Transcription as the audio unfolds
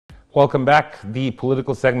Welcome back. The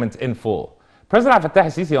political segment in full. President Fattah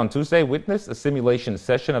al-Sisi on Tuesday witnessed a simulation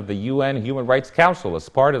session of the UN Human Rights Council as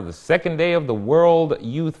part of the second day of the World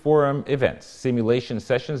Youth Forum events. Simulation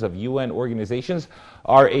sessions of UN organizations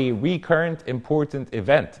are a recurrent important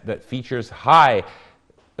event that features high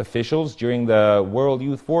officials during the World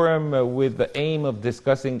Youth Forum with the aim of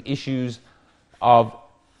discussing issues of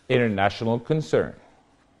international concern.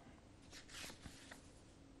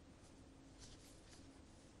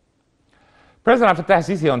 President Fattah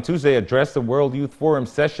al-Sisi on Tuesday addressed the World Youth Forum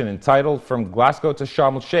session entitled From Glasgow to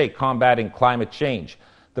Sharm el-Sheikh, Combating Climate Change.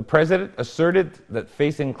 The president asserted that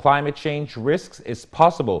facing climate change risks is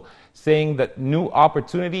possible, saying that new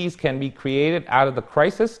opportunities can be created out of the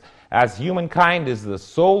crisis, as humankind is the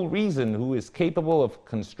sole reason who is capable of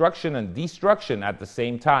construction and destruction at the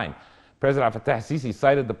same time. President Fattah al-Sisi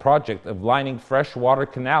cited the project of lining freshwater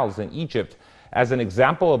canals in Egypt as an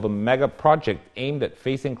example of a mega project aimed at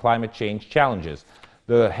facing climate change challenges.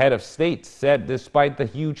 The head of state said despite the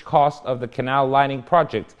huge cost of the canal lining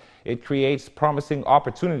project, it creates promising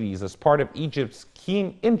opportunities as part of Egypt's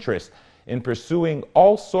keen interest in pursuing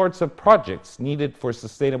all sorts of projects needed for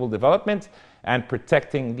sustainable development and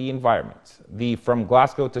protecting the environment. The From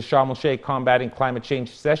Glasgow to Sharm el-Sheikh Combating Climate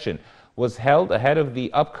Change session was held ahead of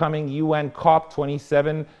the upcoming UN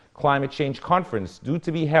COP27 climate change conference due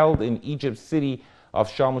to be held in Egypt's city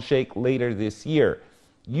of Sharm el-Sheikh later this year.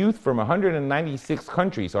 Youth from 196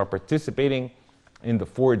 countries are participating in the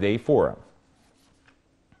four-day forum.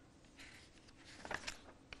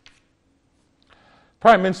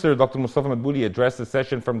 Prime Minister Dr. Mustafa Madbouli addressed the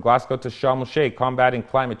session From Glasgow to Sharm el-Sheikh Combating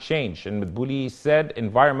Climate Change, and Madbouli said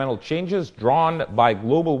environmental changes drawn by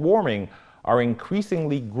global warming are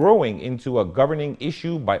increasingly growing into a governing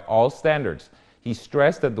issue by all standards. He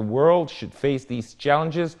stressed that the world should face these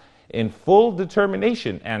challenges in full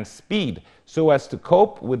determination and speed so as to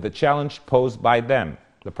cope with the challenge posed by them.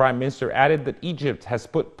 The Prime Minister added that Egypt has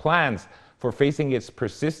put plans for facing its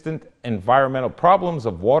persistent environmental problems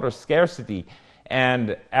of water scarcity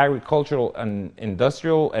and agricultural and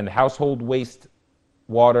industrial and household waste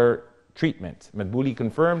water treatment. Madbouli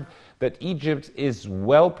confirmed that Egypt is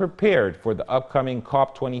well prepared for the upcoming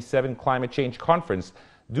COP27 climate change conference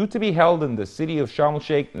due to be held in the city of Sharm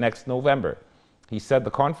el-Sheikh next November. He said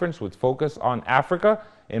the conference would focus on Africa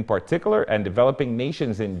in particular and developing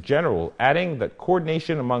nations in general, adding that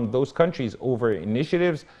coordination among those countries over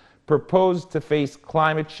initiatives proposed to face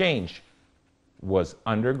climate change was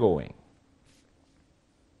undergoing.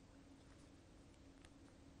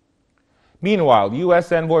 Meanwhile,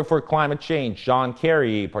 U.S. Envoy for Climate Change John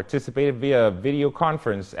Kerry participated via video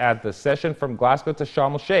conference at the session From Glasgow to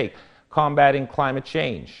Sharm el-Sheikh Combating Climate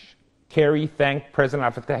Change. Kerry thanked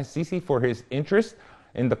President Fattah al-Sisi for his interest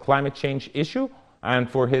in the climate change issue and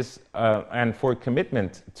for his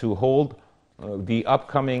commitment to hold the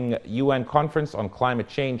upcoming UN Conference on Climate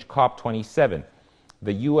Change COP27.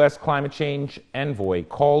 The U.S. Climate Change Envoy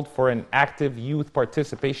called for an active youth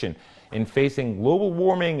participation in facing global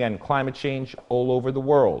warming and climate change all over the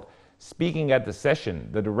world. Speaking at the session,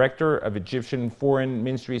 the director of Egyptian Foreign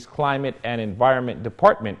Ministry's Climate and Environment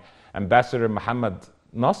Department, Ambassador Mohammed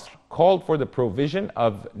Nasr, called for the provision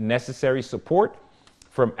of necessary support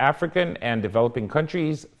from African and developing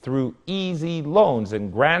countries through easy loans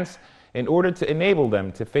and grants in order to enable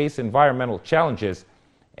them to face environmental challenges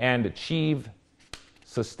and achieve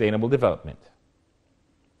sustainable development.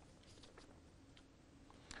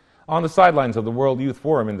 On the sidelines of the World Youth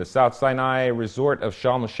Forum in the South Sinai resort of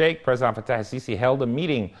Sharm el-Sheikh, President Fattah al-Sisi held a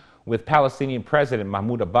meeting with Palestinian President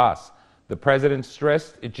Mahmoud Abbas. The president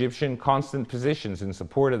stressed Egyptian constant positions in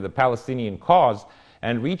support of the Palestinian cause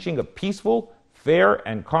and reaching a peaceful, fair,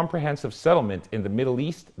 and comprehensive settlement in the Middle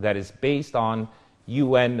East that is based on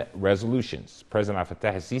UN resolutions. President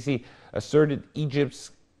Fattah al-Sisi asserted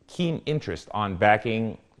Egypt's keen interest on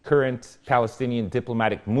backing current Palestinian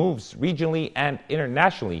diplomatic moves regionally and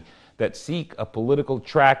internationally that seek a political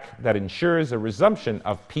track that ensures a resumption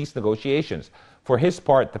of peace negotiations. For his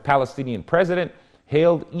part, the Palestinian president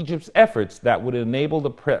hailed Egypt's efforts that would enable the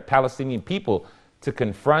Palestinian people to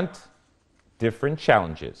confront different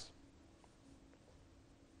challenges.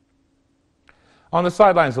 On the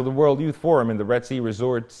sidelines of the World Youth Forum in the Red Sea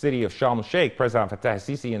resort city of Sharm el-Sheikh, President Fattah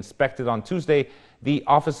al-Sisi inspected on Tuesday the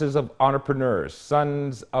offices of entrepreneurs,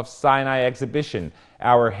 Sons of Sinai Exhibition,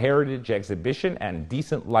 Our Heritage Exhibition, and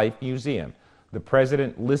Decent Life Museum. The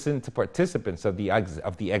president listened to participants of the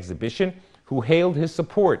exhibition who hailed his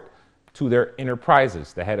support to their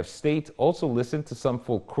enterprises. The head of state also listened to some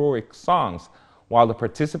folkloric songs, while the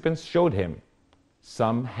participants showed him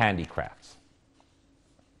some handicrafts.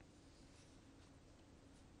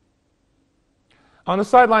 On the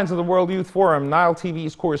sidelines of the World Youth Forum, Nile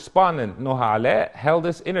TV's correspondent Noha Ale held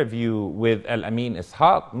this interview with Al-Amin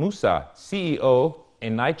Ishaq Musa, CEO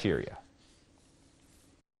in Nigeria.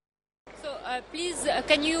 So please,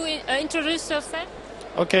 can you introduce yourself?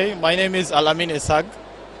 Okay, my name is Al-Amin Ishaq.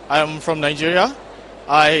 I am from Nigeria.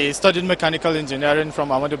 I studied mechanical engineering from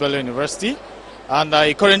Ahmadu Bello University, and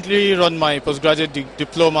I currently run my postgraduate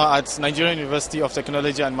diploma at Nigerian University of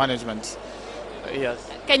Technology and Management. Yes.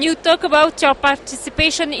 Can you talk about your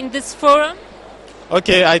participation in this forum?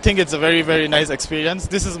 Okay, I think it's a very, very nice experience.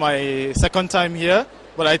 This is my second time here,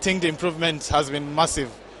 but I think the improvement has been massive.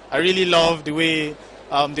 I really love the way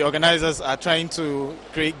the organizers are trying to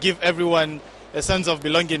give everyone a sense of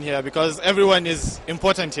belonging here, because everyone is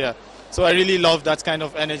important here. So I really love that kind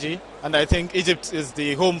of energy, and I think Egypt is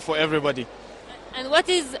the home for everybody. And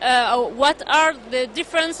what are the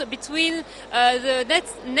difference between the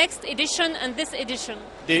next edition and this edition?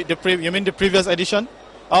 You mean the previous edition?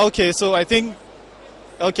 Okay, so I think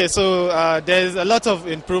there's a lot of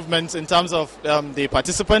improvements in terms of the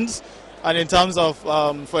participants, and in terms of,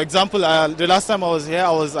 for example, the last time I was here,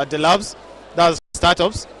 I was at the labs, that's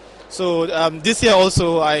startups. So this year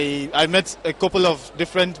also I met a couple of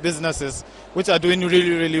different businesses which are doing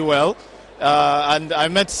really, really well. And I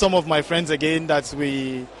met some of my friends again that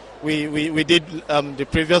we did the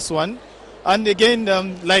previous one, and again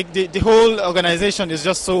like the whole organization is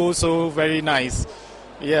just so very nice.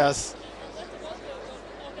 Yes.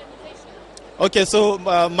 Okay, so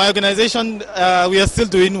my organization, we are still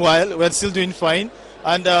doing well. We're still doing fine,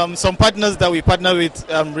 and some partners that we partnered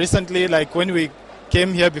with recently, like when we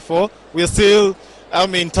came here before, we're still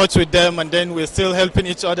in touch with them, and then we're still helping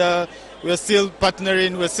each other. We're still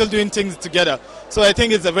partnering, we're still doing things together. So I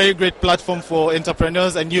think it's a very great platform for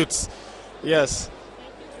entrepreneurs and youths. Yes.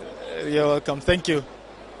 You're welcome. Thank you.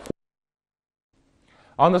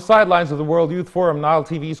 On the sidelines of the World Youth Forum, Nile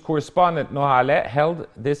TV's correspondent Noha Ale held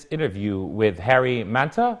this interview with Harry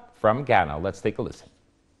Manta from Ghana. Let's take a listen.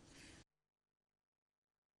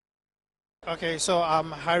 Okay, so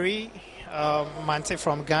I'm Harry Manta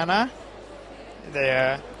from Ghana.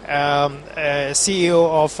 The CEO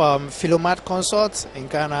of Philomat Consult in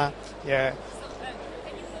Ghana. Yeah.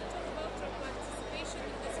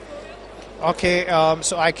 Okay,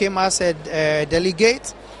 so I came as a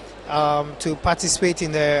delegate to participate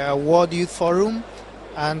in the World Youth Forum,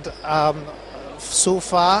 and so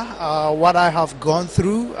far what I have gone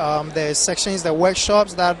through, the sections, the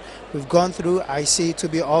workshops that we've gone through, I see to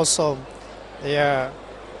be awesome. Yeah.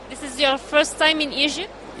 This is your first time in Egypt?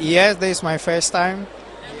 Yes, this is my first time.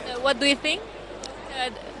 And what do you think?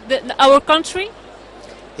 Our country?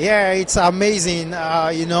 Yeah, it's amazing.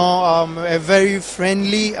 A very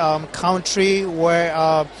friendly country where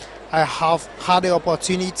I have had the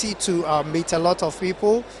opportunity to meet a lot of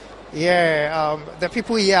people. Yeah, the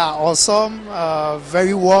people here are awesome,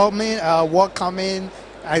 very warming, welcoming.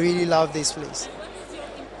 I really love this place. What is your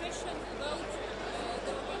impression about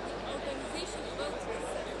the organization about this?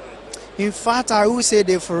 In fact, I would say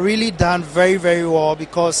they've really done very, very well,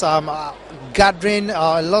 because gathering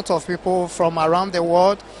a lot of people from around the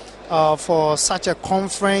world for such a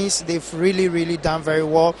conference, they've really, really done very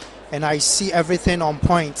well, and I see everything on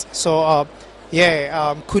point. So,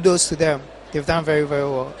 kudos to them. They've done very, very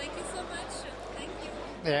well. Thank you so much. Thank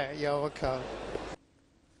you. Yeah, you're welcome.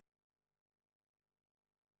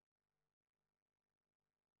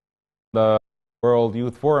 The World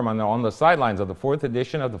Youth Forum, and on the sidelines of the 4th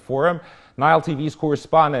edition of the forum, Nile TV's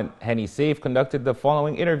correspondent Henny Saif conducted the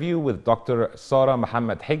following interview with Dr. Sara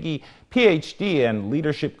Muhammad Hegi, PhD and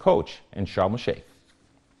leadership coach in Sharm el-Sheikh.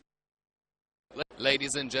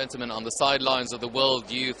 Ladies and gentlemen, on the sidelines of the World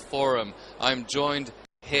Youth Forum, I'm joined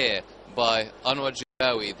here by Anwar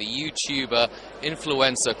Jibawi, the YouTuber,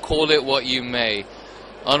 influencer, call it what you may.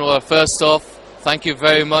 Anwar, first off, thank you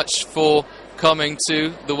very much for coming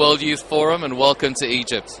to the World Youth Forum, and welcome to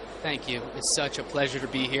Egypt. Thank you. It's such a pleasure to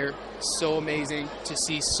be here. So amazing to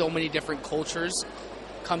see so many different cultures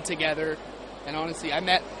come together. And honestly, I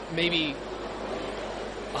met maybe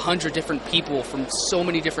 100 different people from so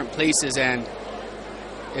many different places, and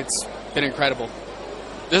it's been incredible.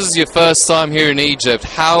 This is your first time here in Egypt.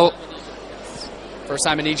 How? First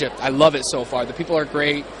time in Egypt. I love it so far. The people are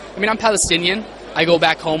great. I mean, I'm Palestinian. I go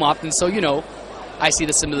back home often, so, you know, I see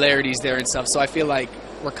the similarities there and stuff, so I feel like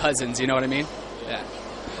we're cousins, you know what I mean? Yeah.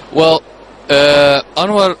 Well,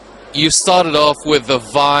 Anwar, you started off with the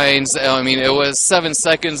Vines. I mean, it was 7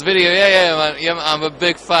 seconds video. Yeah, I'm a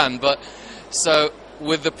big fan. But so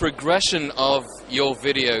with the progression of your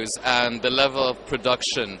videos and the level of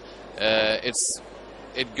production,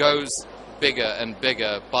 it goes bigger and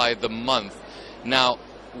bigger by the month. Now,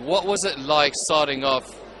 What was it like starting off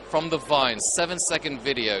from the Vine, 7-second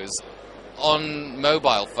videos on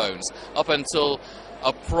mobile phones, up until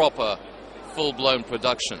a proper, full-blown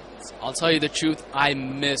production? I'll tell you the truth, I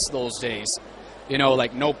miss those days. You know,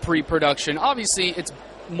 like no pre-production. Obviously, it's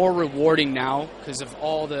more rewarding now because of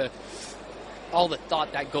all the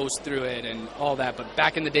thought that goes through it and all that. But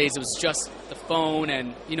back in the days, it was just the phone,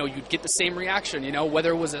 and you know, you'd get the same reaction. You know,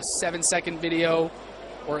 whether it was a 7-second video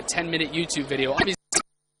or a 10-minute YouTube video. Obviously,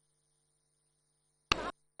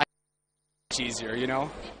 it's easier. You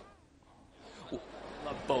know,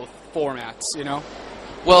 love both formats. You know.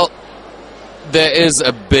 Well, there is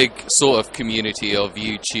a big sort of community of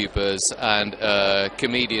YouTubers and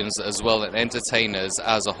comedians as well, and entertainers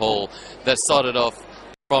as a whole, that started off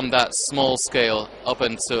from that small scale up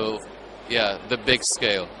until, yeah, the big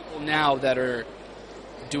scale. Now that are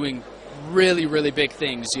doing really, really big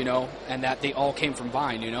things, you know, and that they all came from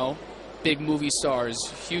Vine, you know. Big movie stars,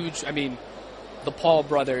 huge, I mean, the Paul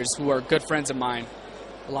brothers, who are good friends of mine.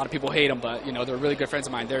 A lot of people hate them, but, you know, they're really good friends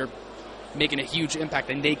of mine. They're making a huge impact,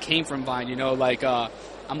 and they came from Vine, you know, like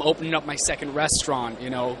I'm opening up my second restaurant, you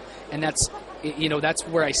know, and that's, you know, that's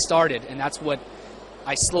where I started, and that's what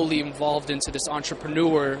I slowly evolved into, this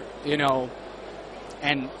entrepreneur, you know,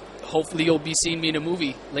 and hopefully you'll be seeing me in a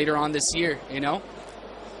movie later on this year, you know,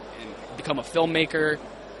 and become a filmmaker,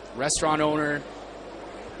 restaurant owner.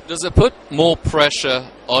 Does it put more pressure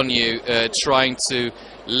on you trying to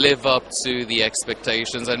live up to the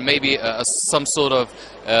expectations, and maybe some sort of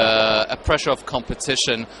a pressure of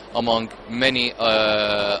competition among many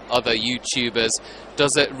other YouTubers?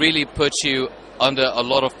 Does it really put you under a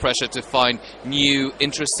lot of pressure to find new,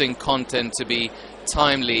 interesting content to be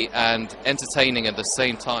timely and entertaining at the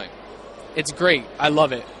same time? It's great. I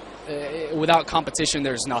love it. Without competition,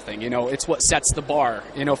 there's nothing. You know, it's what sets the bar.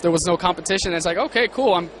 You know, if there was no competition, it's like, okay,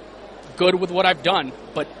 cool, I'm good with what I've done.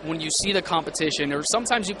 But when you see the competition, or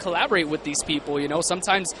sometimes you collaborate with these people, you know,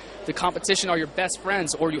 sometimes the competition are your best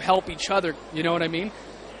friends, or you help each other, you know what I mean?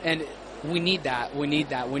 And we need that. We need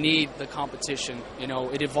that. We need the competition. You know,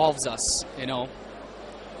 it evolves us, you know.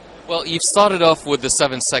 Well, you've started off with the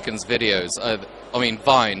 7 seconds videos, I mean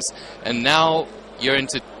Vines, and now you're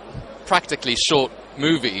into practically short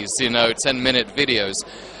movies, you know, 10-minute videos.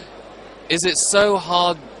 Is it so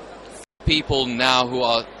hard for people now who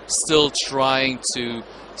are still trying to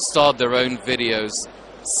start their own videos,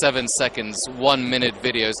 7 seconds, 1 minute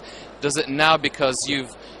videos? Does it now, because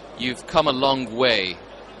you've come a long way,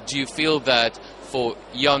 do you feel that for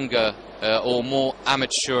younger or more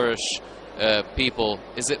amateurish people,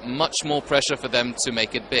 is it much more pressure for them to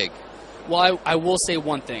make it big? Well, I will say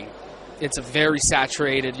one thing. It's a very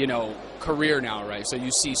saturated, you know, career now, right? So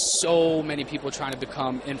you see so many people trying to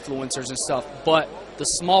become influencers and stuff. But the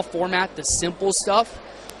small format, the simple stuff,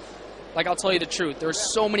 like, I'll tell you the truth, there's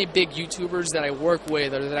so many big YouTubers that I work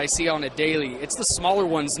with or that I see on a daily. It's the smaller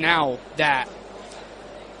ones now that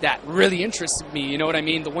really interest me, you know what I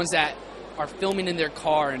mean? The ones that are filming in their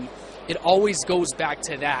car, and it always goes back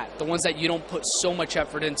to that. The ones that you don't put so much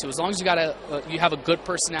effort into. As long as you have a good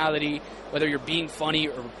personality, whether you're being funny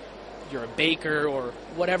or you're a baker or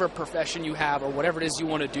whatever profession you have or whatever it is you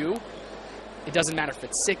want to do, it doesn't matter if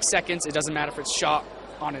it's 6 seconds, it doesn't matter if it's shot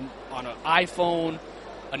on an iPhone,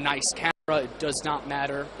 a nice camera, it does not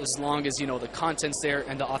matter. As long as, you know, the content's there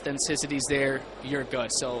and the authenticity's there, you're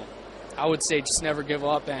good. So I would say just never give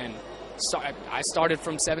up. And I started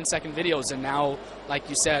from 7-second videos, and now, like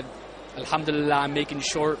you said, alhamdulillah, I'm making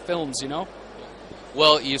short films, you know?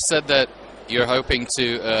 Well, you said that you're hoping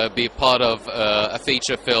to be part of a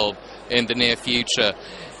feature film in the near future.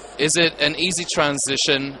 Is it an easy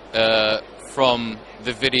transition from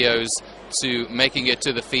the videos to making it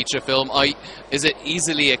to the feature film? Is it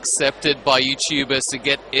easily accepted by YouTubers to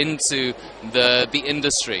get into the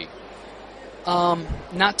industry?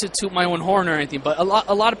 Not to toot my own horn or anything, but a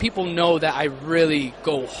lot of people know that I really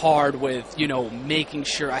go hard with, you know, making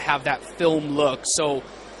sure I have that film look. So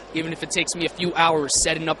even if it takes me a few hours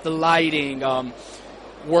setting up the lighting,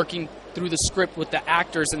 working through the script with the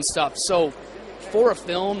actors and stuff. So for a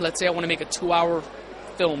film, let's say I want to make a 2-hour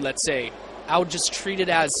film, let's say, I would just treat it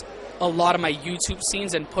as a lot of my YouTube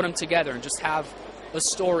scenes and put them together and just have a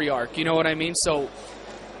story arc, you know what I mean? So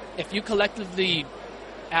if you collectively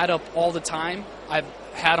add up all the time I've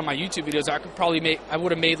had on my YouTube videos, I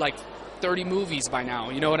would have made like 30 movies by now,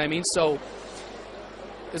 you know what I mean? So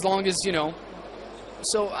as long as, you know,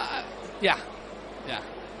 so yeah.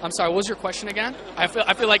 I'm sorry, what was your question again? I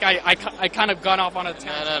feel like I kind of gone off on a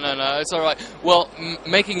tangent. No, it's all right. Well,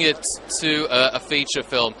 making it to a feature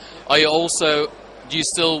film, are you also do you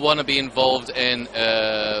still want to be involved in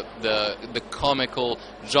the comical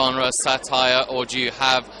genre, satire, or do you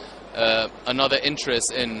have another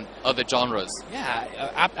interest in other genres?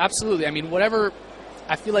 Yeah, absolutely. I mean, whatever.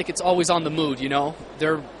 I feel like it's always on the mood. You know,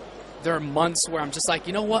 there are months where I'm just like,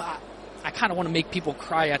 you know what, I kind of want to make people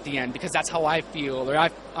cry at the end because that's how I feel, or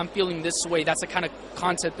I'm feeling this way. That's the kind of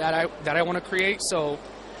content that I want to create. So,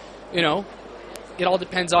 you know, it all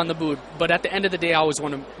depends on the mood. But at the end of the day, I always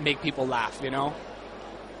want to make people laugh. You know.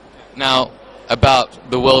 Now,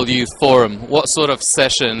 about the World Youth Forum, what sort of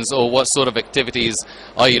sessions or what sort of activities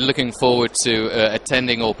are you looking forward to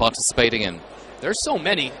attending or participating in? There's so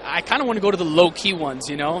many. I kind of want to go to the low-key ones,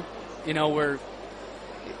 you know, where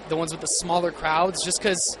the ones with the smaller crowds, just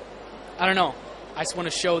because, I don't know, I just want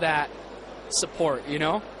to show that support, you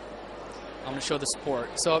know? I want to show the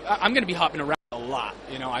support. So I'm going to be hopping around a lot,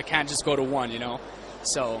 you know? I can't just go to one, you know?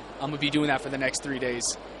 So I'm going to be doing that for the next 3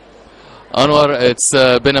 days. Anwar, it's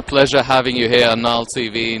been a pleasure having you here on Nile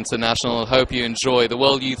TV International. Hope you enjoy the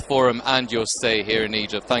World Youth Forum and your stay here in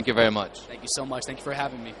Egypt. Thank you very much. Thank you so much. Thank you for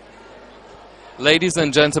having me. Ladies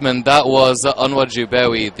and gentlemen, that was Anwar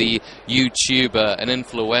Jubawi, the YouTuber and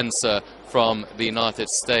influencer from the United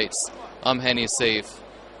States. I'm Henny Saif.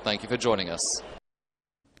 Thank you for joining us.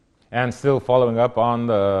 And still following up on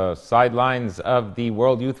the sidelines of the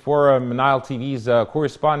World Youth Forum, Nile TV's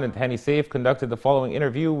correspondent Henny Saif conducted the following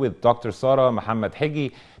interview with Dr. Sara Mohammed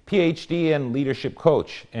Hegi, PhD and leadership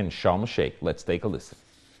coach in Sharm el-Sheikh. Let's take a listen.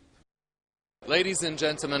 Ladies and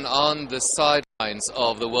gentlemen, on the sidelines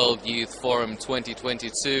of the World Youth Forum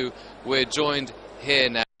 2022, we're joined here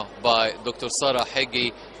now by Dr. Sara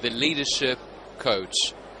Hegi, the leadership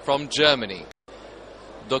coach from Germany.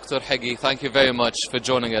 Dr. Hegi, thank you very much for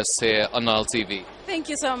joining us here on Nile TV. Thank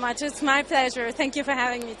you so much. It's my pleasure. Thank you for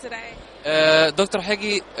having me today. Dr.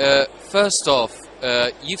 Hegi, first off,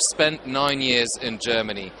 you've spent 9 years in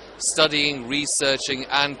Germany, studying, researching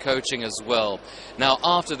and coaching as well. Now,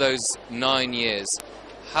 after those 9 years,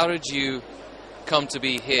 how did you come to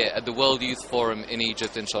be here at the World Youth Forum in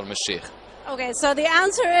Egypt in Sharm el-Sheikh? Okay, so the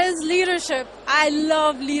answer is leadership. I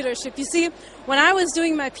love leadership. You see, when I was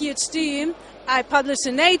doing my PhD, I published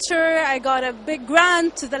in Nature, I got a big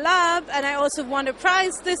grant to the lab, and I also won a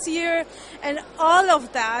prize this year. And all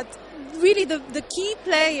of that, really the key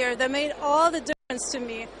player that made all the difference to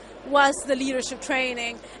me was the leadership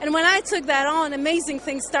training. And when I took that on, amazing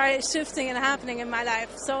things started shifting and happening in my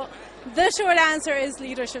life. So the short answer is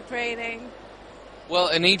leadership training. Well,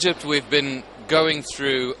 in Egypt, we've been going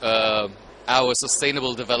through our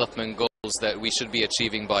sustainable development goals that we should be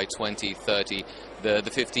achieving by 2030,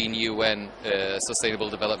 the 15 UN Sustainable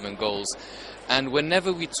Development Goals. And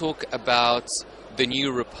whenever we talk about the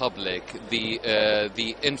new republic,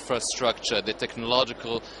 the infrastructure, the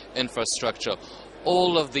technological infrastructure,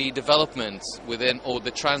 all of the development within, or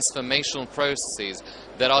the transformational processes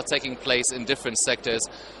that are taking place in different sectors,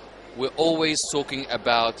 we're always talking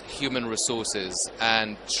about human resources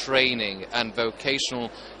and training and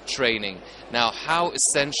vocational training. Now, how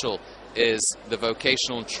essential is the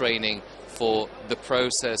vocational training for the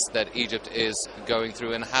process that Egypt is going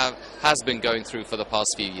through and has been going through for the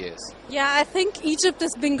past few years? Yeah, I think Egypt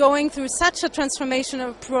has been going through such a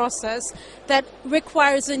transformational process that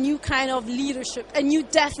requires a new kind of leadership, a new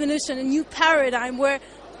definition, a new paradigm where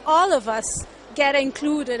all of us get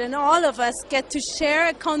included and all of us get to share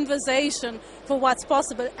a conversation for what's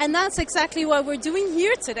possible. And that's exactly what we're doing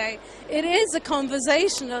here today. It is a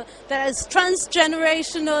conversational that is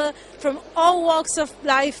transgenerational. From all walks of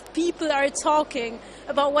life, people are talking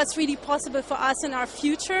about what's really possible for us in our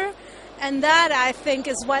future. And that, I think,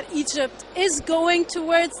 is what Egypt is going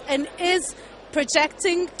towards and is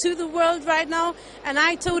projecting to the world right now. And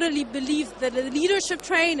I totally believe that the leadership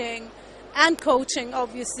training and coaching,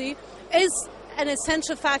 obviously, is an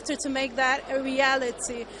essential factor to make that a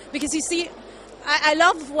reality. Because you see, I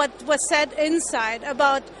love what was said inside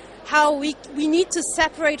about how we need to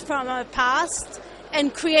separate from our past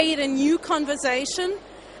and create a new conversation.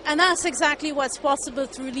 And that's exactly what's possible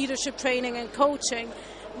through leadership training and coaching.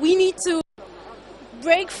 We need to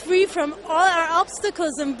break free from all our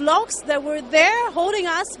obstacles and blocks that were there holding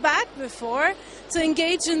us back before to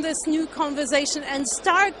engage in this new conversation and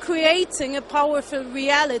start creating a powerful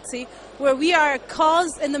reality where we are a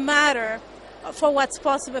cause in the matter for what's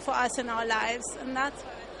possible for us in our lives. And that's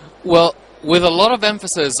well, with a lot of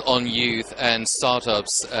emphasis on youth and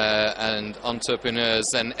startups and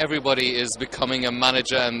entrepreneurs, and everybody is becoming a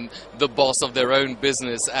manager and the boss of their own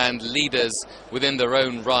business and leaders within their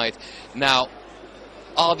own right. Now,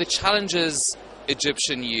 are the challenges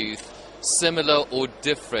Egyptian youth similar or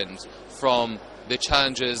different from the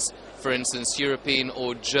challenges, for instance, European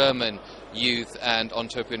or German youth and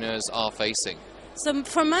entrepreneurs are facing? So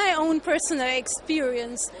from my own personal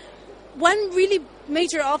experience, one really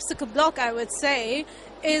major obstacle block, I would say,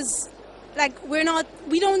 is like we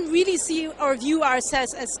don't really see or view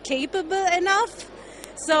ourselves as capable enough.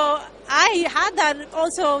 So I had that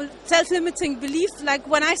also self-limiting belief. Like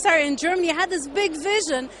when I started in Germany, I had this big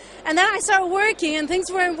vision, and then I started working and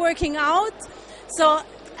things weren't working out. So,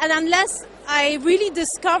 and unless I really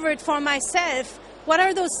discovered for myself what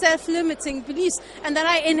are those self-limiting beliefs, and then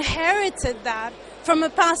I inherited that from a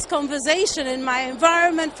past conversation in my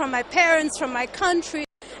environment, from my parents, from my country.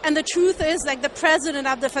 And the truth is, like, the president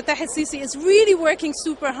Abdel Fattah al-Sisi is really working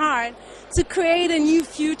super hard to create a new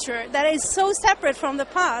future that is so separate from the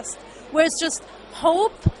past, where it's just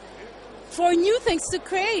hope for new things to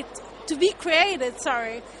be created,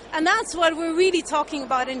 And that's what we're really talking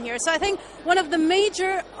about in here. So I think one of the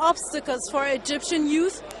major obstacles for Egyptian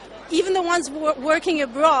youth, even the ones working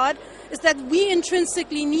abroad, is that we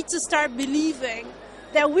intrinsically need to start believing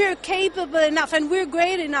that we're capable enough and we're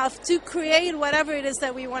great enough to create whatever it is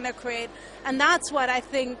that we want to create. And that's what I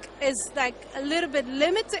think is like a little bit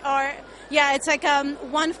limited, or it's like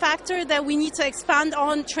one factor that we need to expand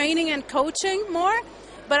on, training and coaching more.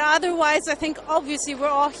 But otherwise, I think obviously we're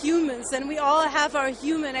all humans and we all have our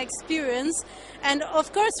human experience. And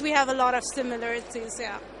of course we have a lot of similarities,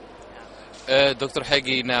 Dr.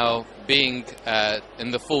 Hegyi, now being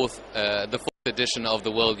in the fourth edition of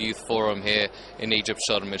the World Youth Forum here in Egypt,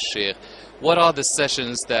 Sharm el-Sheikh, what are the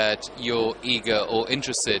sessions that you're eager or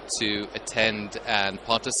interested to attend and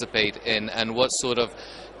participate in, and what sort of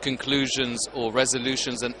conclusions or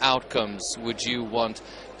resolutions and outcomes would you want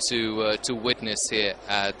to witness here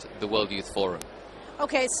at the World Youth Forum?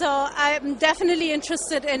 Okay, so I'm definitely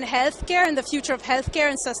interested in healthcare and the future of healthcare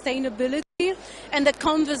and sustainability, and the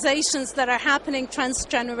conversations that are happening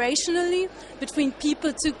transgenerationally between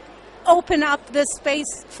people to open up this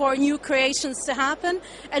space for new creations to happen.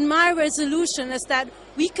 And my resolution is that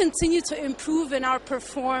we continue to improve in our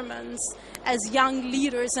performance as young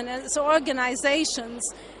leaders and as organizations.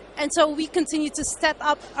 And so we continue to step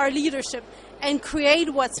up our leadership and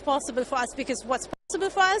create what's possible for us, because what's possible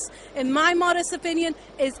for us, in my modest opinion,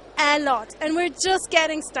 is a lot. And we're just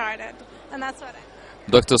getting started. And that's what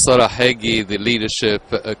Dr. Sarah Hegyi, the leadership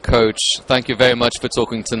coach, thank you very much for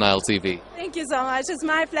talking to Nile TV. Thank you so much. It's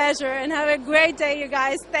my pleasure. And have a great day, you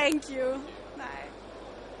guys. Thank you. Bye.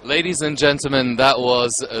 Ladies and gentlemen, that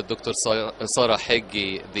was Dr. Sarah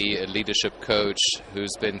Hegyi, the leadership coach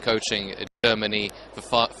who's been coaching in Germany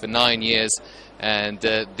for 9 years. And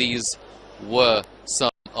these were some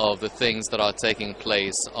of the things that are taking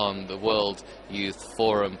place on the World Youth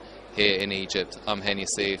Forum here in Egypt. I'm Hani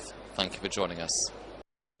Saif. Thank you for joining us.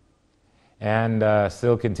 And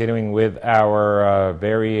still continuing with our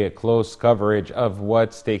very close coverage of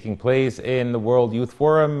what's taking place in the World Youth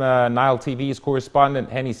Forum, Nile TV's correspondent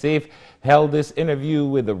Hani Saif held this interview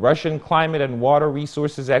with the Russian climate and water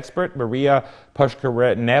resources expert Maria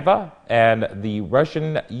Pushkareneva and the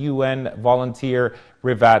Russian UN volunteer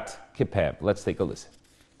Rivat Kipev. Let's take a listen.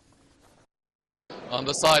 On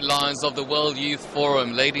the sidelines of the World Youth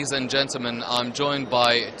Forum, ladies and gentlemen, I'm joined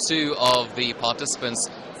by two of the participants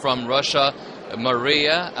from Russia,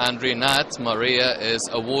 Maria and Rinat. Maria is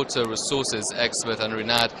a water resources expert and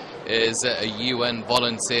Rinat is a UN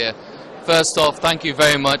volunteer. First off, thank you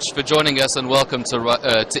very much for joining us and welcome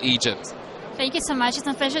to Egypt. Thank you so much. It's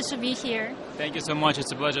a pleasure to be here. Thank you so much.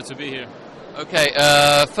 It's a pleasure to be here. Okay,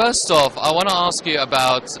 first off, I want to ask you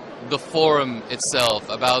about the forum itself,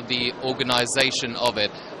 about the organization of it.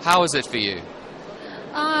 How is it for you?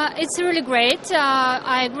 It's really great.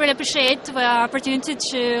 I really appreciate the opportunity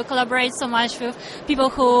to collaborate so much with people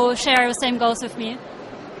who share the same goals with me.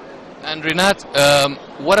 And Rinat,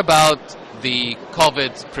 what about the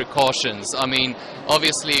COVID precautions? I mean,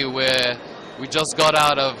 obviously we just got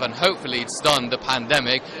out of, and hopefully it's done, the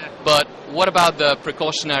pandemic, but what about the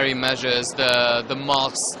precautionary measures, the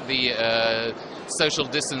masks, the social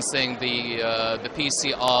distancing, the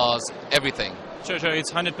PCRs, everything? Sure,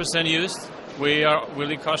 it's 100% used. We are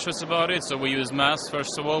really cautious about it, so we use masks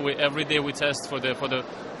first of all. Every day we test for the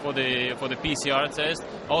PCR test.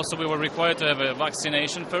 Also, we were required to have a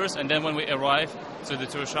vaccination first, and then when we arrive to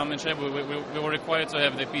Sharm el-Sheikh, we were required to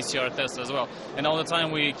have the PCR test as well. And all the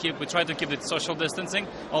time we try to keep the social distancing.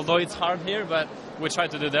 Although it's hard here, but we try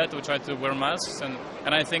to do that. We try to wear masks,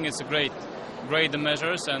 and I think it's great the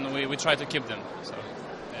measures, and we try to keep them. So,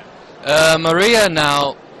 yeah. Maria,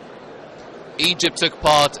 now, Egypt took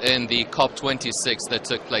part in the COP26 that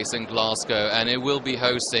took place in Glasgow, and it will be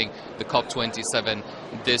hosting the COP27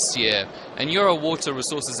 this year. And you're a water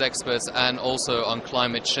resources expert and also on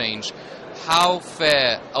climate change. how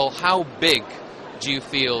fair or how big do you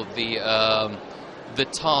feel the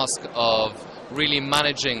task of really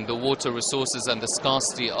managing the water resources and the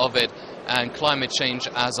scarcity of it and climate change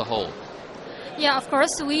as a whole? Yeah, of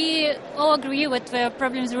course, we all agree with the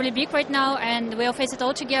problem is really big right now, and we'll face it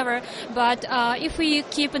all together. But if we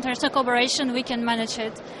keep international cooperation, we can manage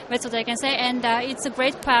it. That's what I can say, and it's a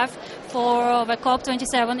great path for the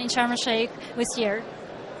COP27 in Sharm el-Sheikh this year.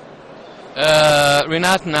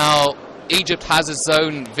 Rinat, now Egypt has its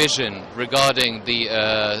own vision regarding the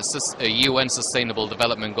UN Sustainable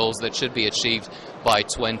Development Goals that should be achieved by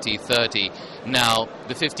 2030. Now,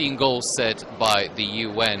 the 15 goals set by the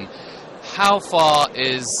UN. How far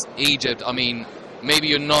is Egypt? I mean, maybe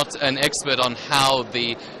you're not an expert on how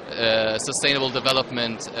the sustainable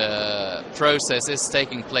development process is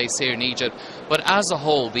taking place here in Egypt, but as a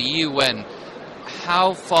whole, the UN,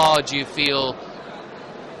 how far do you feel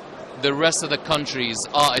the rest of the countries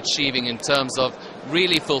are achieving in terms of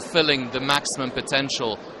really fulfilling the maximum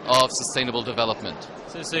potential of sustainable development?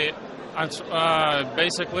 So, see,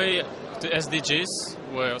 basically, the SDGs,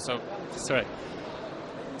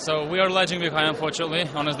 So we are lagging behind, unfortunately,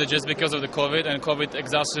 on SDGs because of the COVID, and COVID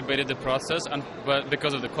exacerbated the process, but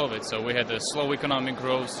because of the COVID. So we had a slow economic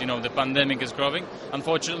growth, the pandemic is growing.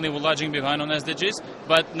 Unfortunately, we're lagging behind on SDGs,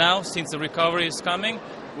 but now, since the recovery is coming,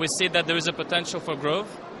 we see that there is a potential for growth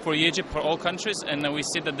for Egypt, for all countries, and we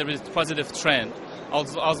see that there is a positive trend.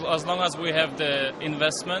 As long as we have the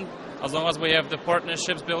investment, as long as we have the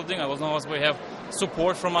partnerships building, as long as we have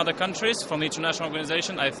support from other countries, from the international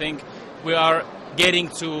organization, I think we are getting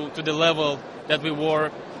to the level that we were,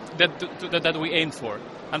 that we aimed for.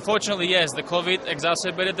 Unfortunately, yes, the COVID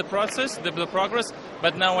exacerbated the process, the progress,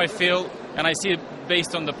 but now I feel, and I see it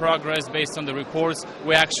based on the progress, based on the reports,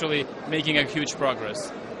 we're actually making a huge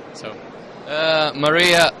progress. So.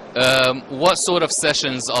 Maria, what sort of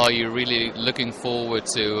sessions are you really looking forward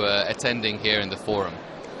to attending here in the forum?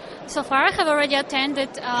 So far, I have already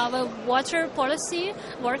attended the water policy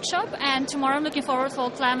workshop, and tomorrow I'm looking forward for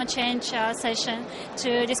climate change session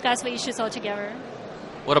to discuss the issues all together.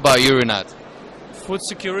 What about you, Rinat? Food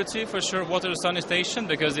security, for sure, water sanitation,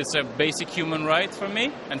 because it's a basic human right for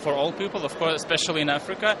me and for all people, of course, especially in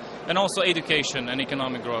Africa, and also education and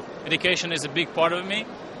economic growth. Education is a big part of me.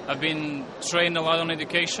 I've been trained a lot on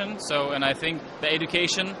education, and I think the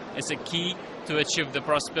education is a key to achieve the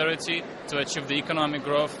prosperity, to achieve the economic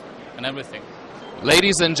growth and everything.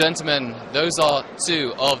 Ladies and gentlemen, those are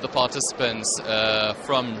two of the participants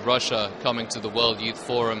from Russia coming to the World Youth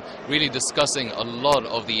Forum, really discussing a lot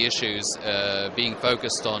of the issues being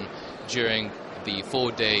focused on during the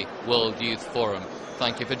 4-day World Youth Forum.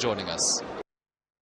 Thank you for joining us.